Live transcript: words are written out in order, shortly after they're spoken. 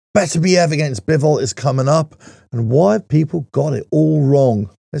Beterbiev against Bivol is coming up, and why have people got it all wrong?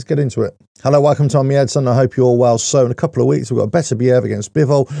 Let's get into it. Hello, welcome to me, Edson. I hope you're all well. So in a couple of weeks, we've got Beterbiev against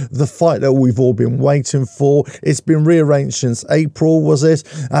Bivol, the fight that we've all been waiting for. It's been rearranged since April, was it?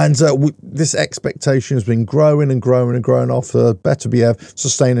 And this expectation has been growing and growing and growing after Beterbiev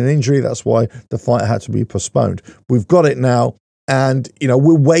sustained an injury. That's why the fight had to be postponed. We've got it now. And,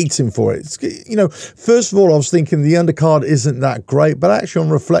 we're waiting for it. First of all, I was thinking the undercard isn't that great, but actually on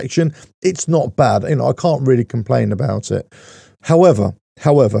reflection, it's not bad. I can't really complain about it. However,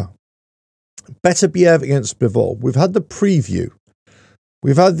 Beterbiev against Bivol, we've had the preview.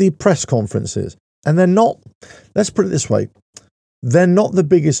 We've had the press conferences, and they're not, let's put it this way, they're not the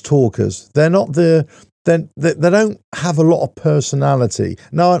biggest talkers. They're not they don't have a lot of personality.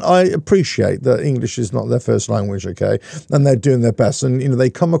 Now, I appreciate that English is not their first language, okay? And they're doing their best. And,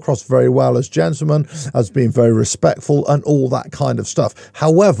 they come across very well as gentlemen, as being very respectful and all that kind of stuff.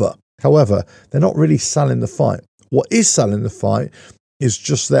 However, they're not really selling the fight. What is selling the fight is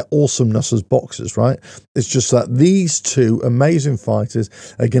just their awesomeness as boxers, right? It's just that these two amazing fighters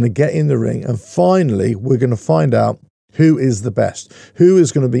are going to get in the ring, and finally, we're going to find out who is the best, who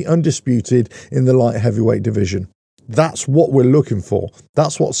is going to be undisputed in the light heavyweight division. That's what we're looking for.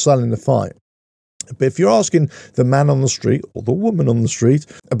 That's what's selling the fight. But if you're asking the man on the street or the woman on the street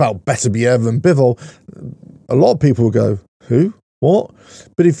about Beterbiev and Bivol, a lot of people will go, who? What?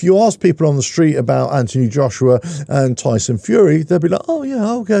 But if you ask people on the street about Anthony Joshua and Tyson Fury, they'll be like, oh,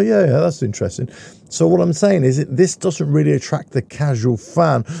 yeah, okay, yeah, that's interesting. So what I'm saying is this doesn't really attract the casual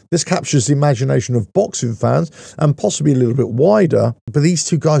fan. This captures the imagination of boxing fans and possibly a little bit wider. But these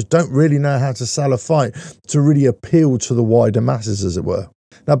two guys don't really know how to sell a fight to really appeal to the wider masses, as it were.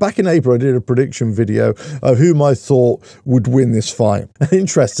 Now, back in April, I did a prediction video of whom I thought would win this fight.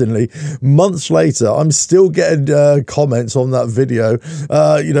 Interestingly, months later, I'm still getting comments on that video,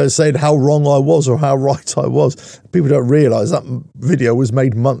 saying how wrong I was or how right I was. People don't realize that video was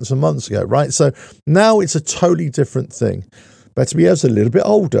made months and months ago, right? So now it's a totally different thing. Beterbiev's a little bit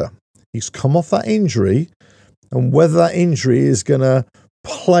older. He's come off that injury, and whether that injury is going to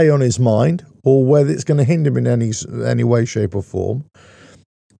play on his mind or whether it's going to hinder him in any way, shape or form.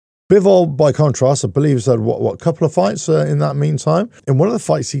 Bivol, by contrast, I believe has had a couple of fights in that meantime. In one of the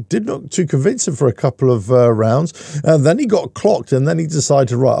fights, he did not too convincing for a couple of rounds. And then he got clocked, and then he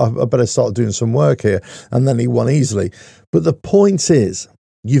decided, right, I better start doing some work here. And then he won easily. But the point is,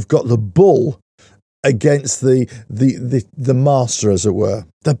 you've got the bull against the master, as it were.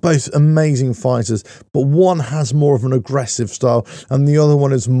 They're both amazing fighters, but one has more of an aggressive style, and the other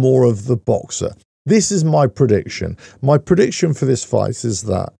one is more of the boxer. This is my prediction. My prediction for this fight is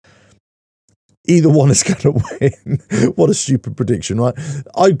that either one is going to win. What a stupid prediction, right?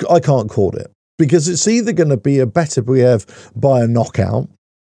 I can't call it, because it's either going to be a Beterbiev by a knockout,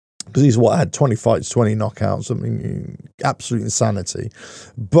 because he's had 20 fights, 20 knockouts. I mean, absolute insanity.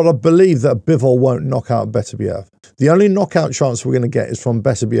 But I believe that Bivol won't knock out Beterbiev. The only knockout chance we're going to get is from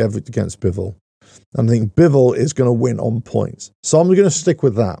Beterbiev against Bivol. I think Bivol is going to win on points. So I'm going to stick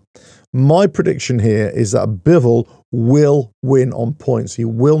with that. My prediction here is that Bivol will win on points. He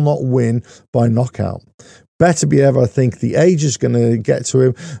will not win by knockout. Beterbiev, I think the age is going to get to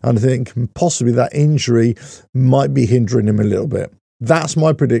him, and I think possibly that injury might be hindering him a little bit. That's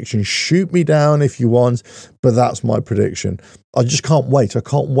my prediction. Shoot me down if you want, but that's my prediction. I just can't wait. I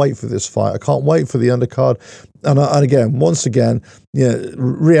can't wait for this fight. I can't wait for the undercard. And again, once again,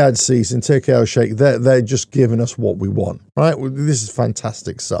 Riyadh Cease and Turki Al-Sheikh, they're just giving us what we want, right? This is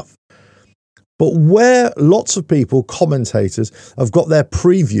fantastic stuff. But where lots of people, commentators, have got their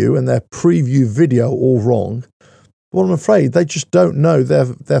preview and their preview video all wrong, well, I'm afraid they just don't know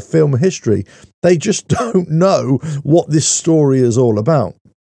their film history. They just don't know what this story is all about.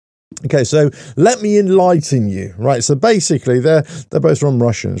 Okay, so let me enlighten you, right? So basically, they're both from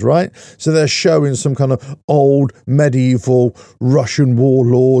Russians, right? So they're showing some kind of old medieval Russian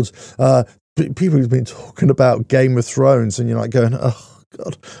warlords. People who've been talking about Game of Thrones, and you're like going, oh,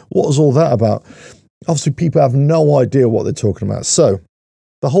 God, what was all that about? Obviously, people have no idea what they're talking about. So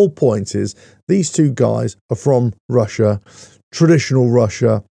the whole point is these two guys are from Russia, traditional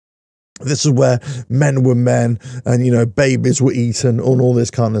Russia. This is where men were men and, babies were eaten and all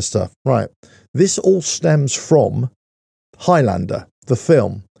this kind of stuff. Right. This all stems from Highlander, the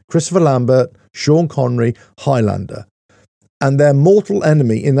film. Christopher Lambert, Sean Connery, Highlander. And their mortal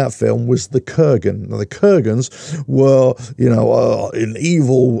enemy in that film was the Kurgan. Now, the Kurgans were, an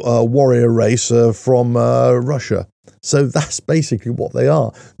evil warrior race from Russia. So that's basically what they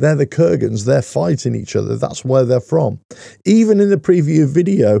are. They're the Kurgans. They're fighting each other. That's where they're from. Even in the preview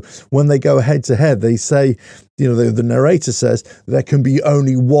video, when they go head to head, they say, you know, the narrator says there can be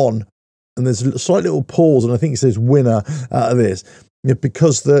only one. And there's a slight little pause, and I think it says winner out of this.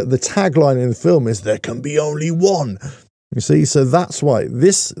 Because the tagline in the film is there can be only one. You see, so that's why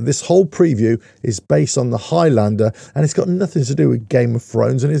this whole preview is based on the Highlander, and it's got nothing to do with Game of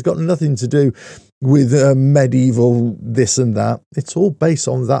Thrones, and it's got nothing to do with medieval this and that. It's all based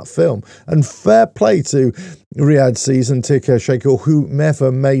on that film. And fair play to Riyadh Seas and Tika Sheikh, or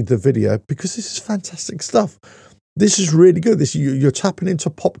whomever made the video, because this is fantastic stuff. This is really good. You're tapping into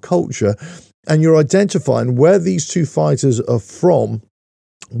pop culture, and you're identifying where these two fighters are from,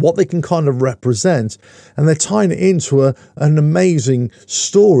 what they can kind of represent, and they're tying it into an amazing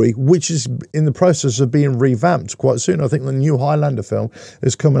story, which is in the process of being revamped quite soon. I think the new Highlander film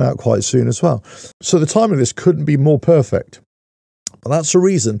is coming out quite soon as well. So the timing of this couldn't be more perfect. But that's the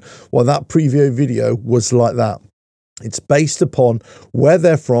reason why that preview video was like that. It's based upon where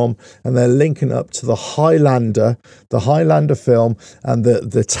they're from, and they're linking up to the Highlander film, and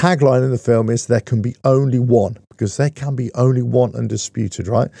the tagline in the film is there can be only one, because there can be only one Undisputed,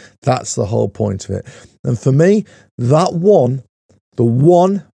 right? That's the whole point of it. And for me, the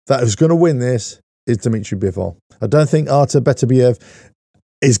one that is going to win this is Dmitry Bivol. I don't think Artur Beterbiev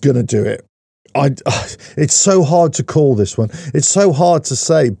is going to do it. It's so hard to call this one. It's so hard to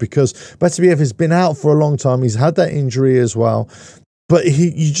say, because Beterbiev has been out for a long time. He's had that injury as well. But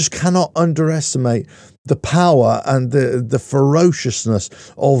you just cannot underestimate the power and the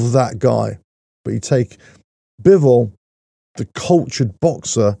ferociousness of that guy. But you take Bivol, the cultured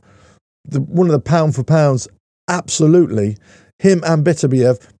boxer, one of the pound for pounds, absolutely. Him and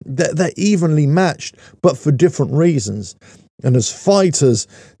Beterbiev, they're evenly matched, but for different reasons. And as fighters,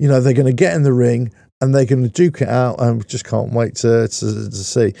 you know, they're going to get in the ring and they're going to duke it out, and we just can't wait to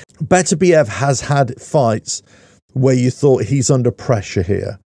see. Beterbiev has had fights where you thought he's under pressure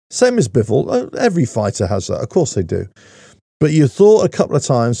here. Same as Bivol. Every fighter has that. Of course they do. But you thought a couple of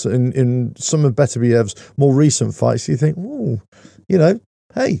times in some of Beterbiev's more recent fights, you think, oh, you know,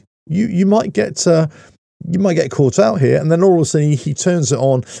 hey, you might get caught out here, and then all of a sudden he turns it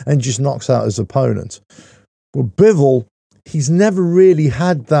on and just knocks out his opponent. Well, Bivol, he's never really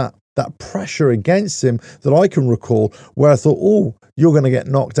had that pressure against him that I can recall, where I thought, oh, you're going to get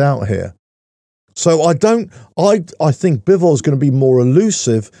knocked out here. So I think Bivol is going to be more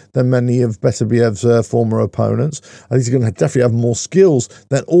elusive than many of Beterbiev's former opponents. I think he's going to definitely have more skills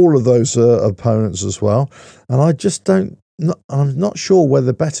than all of those opponents as well. And I just I'm not sure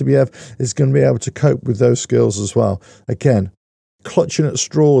whether Beterbiev is going to be able to cope with those skills as well. Again, clutching at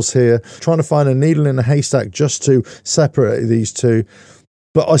straws here, trying to find a needle in a haystack just to separate these two.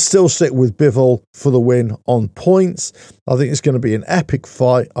 But I still stick with Bivol for the win on points. I think it's going to be an epic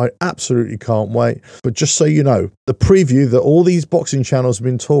fight. I absolutely can't wait. But just so you know, the preview that all these boxing channels have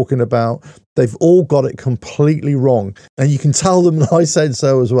been talking about, they've all got it completely wrong. And you can tell them that I said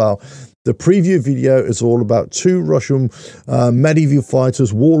so as well. The preview video is all about two Russian medieval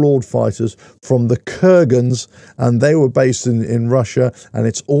fighters, warlord fighters from the Kurgans, and they were based in Russia, and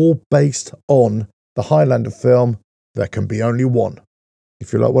it's all based on the Highlander film, There Can Be Only One.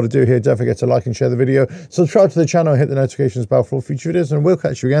 If you like what I do here, don't forget to like and share the video, subscribe to the channel, hit the notifications bell for all future videos, and we'll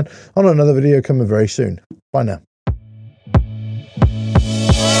catch you again on another video coming very soon. Bye now.